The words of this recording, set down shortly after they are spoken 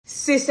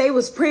Sis, they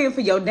was praying for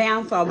your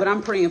downfall, but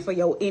I'm praying for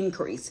your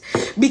increase.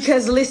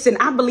 Because listen,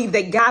 I believe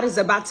that God is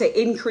about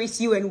to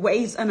increase you in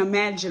ways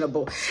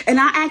unimaginable. And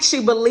I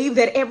actually believe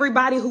that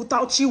everybody who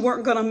thought you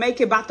weren't going to make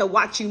it about to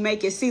watch you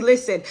make it. See,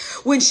 listen,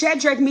 when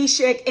Shadrach,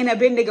 Meshach, and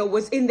Abednego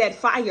was in that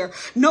fire,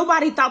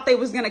 nobody thought they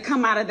was going to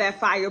come out of that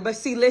fire. But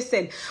see,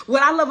 listen,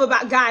 what I love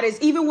about God is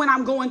even when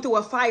I'm going through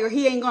a fire,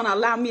 he ain't going to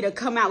allow me to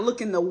come out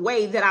looking the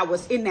way that I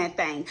was in that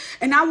thing.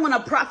 And I want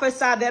to prophesy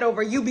that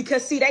over you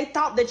because see, they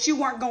thought that you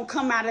weren't going to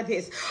come out of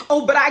this.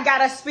 Oh, but I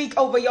gotta speak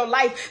over your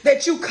life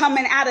that you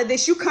coming out of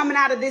this. You coming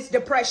out of this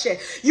depression.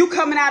 You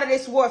coming out of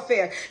this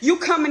warfare. You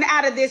coming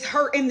out of this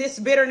hurt and this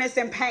bitterness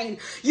and pain.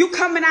 You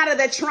coming out of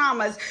the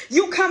traumas.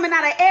 You coming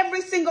out of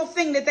every single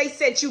thing that they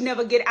said you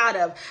never get out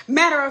of.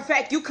 Matter of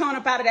fact, you coming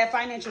up out of that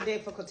financial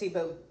difficulty,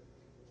 boo.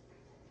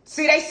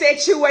 See, they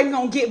said you ain't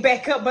going to get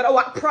back up, but oh,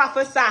 I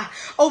prophesy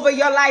over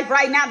your life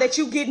right now that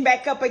you getting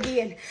back up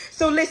again.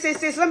 So listen,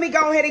 sis, let me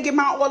go ahead and get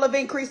my oil of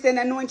increase and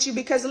anoint you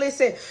because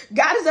listen,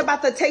 God is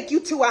about to take you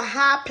to a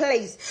high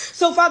place.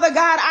 So Father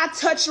God, I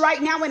touch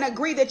right now and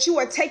agree that you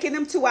are taking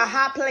them to a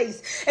high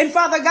place. And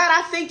Father God,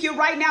 I thank you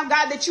right now,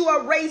 God, that you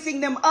are raising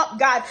them up,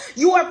 God.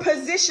 You are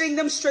positioning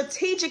them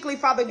strategically,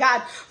 Father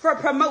God, for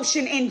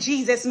promotion in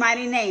Jesus'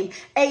 mighty name.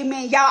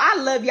 Amen. Y'all, I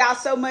love y'all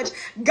so much.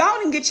 Go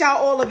on and get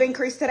y'all oil of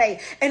increase today.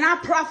 And I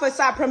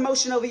prophesy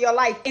promotion over your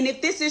life. And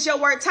if this is your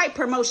word, type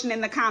promotion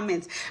in the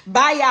comments.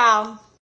 Bye, y'all.